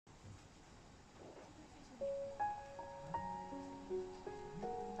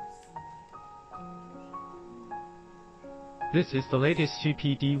This is the latest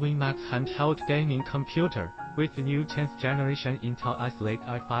GPD-WIN Max handheld gaming computer, with the new 10th generation Intel Ice Lake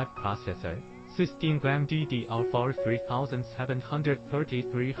i5 processor, 16GB DDR4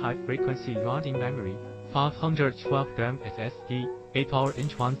 3733 high-frequency running memory, 512GB SSD,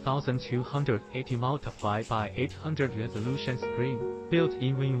 8-inch 1280 multiplied by 800 resolution screen,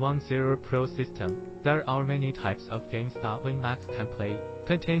 built-in Win 10 Pro system. There are many types of games that WIN Max can play.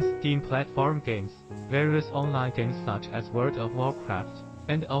 Contains Steam platform games, various online games such as World of Warcraft,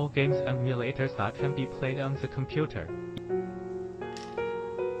 and all games emulators that can be played on the computer.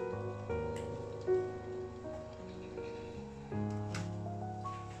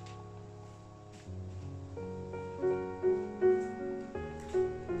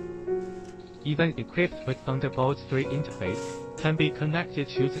 Even equipped with Thunderbolt 3 interface, can be connected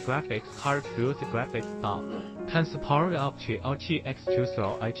to the graphics card through the graphics dock. Can support up to RTX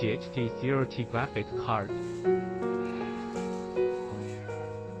 230 IGHT 0T graphics card.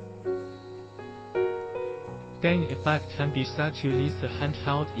 Game effect can be said to lead the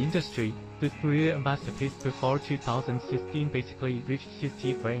handheld industry. The 3 masterpiece before 2016 basically reached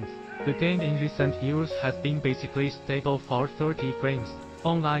 50 frames. The game in recent years has been basically stable for 30 frames.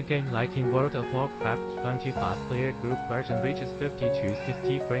 Online game like in World of Warcraft 25-player group version reaches 50 to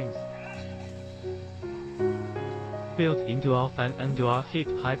 60 frames. Built-in dual fan and dual heat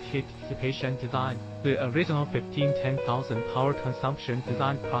pipe heat dissipation design, the original 1510,000 power consumption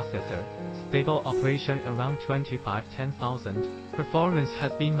design processor, stable operation around 2510,000, performance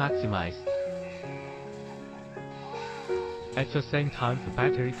has been maximized. At the same time, the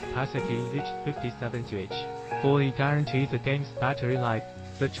battery capacity reached 57 Ah. Fully guarantees the game's battery life.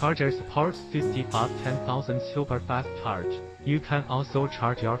 The charger supports 65-10,000 super fast charge. You can also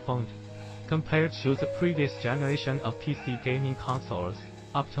charge your phone. Compared to the previous generation of PC gaming consoles,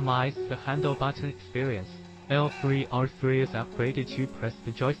 optimize the handle button experience. L3 R3 is upgraded to press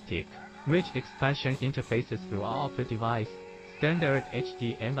the joystick. Rich expansion interfaces throughout the device. Standard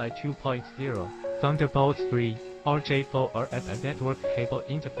HDMI 2.0, Thunderbolt 3, RJ4 RF network cable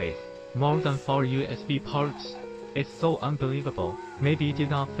interface. More than 4 USB ports. It's so unbelievable. Maybe did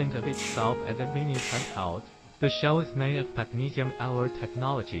not think of itself as a mini handheld. The shell is made of magnesium alloy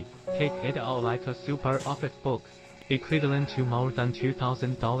technology. Take it out like a super office book. Equivalent to more than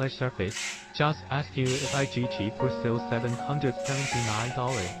 $2,000 surface. Just ask you if IGG for sale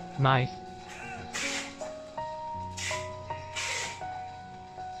 $779. Nice.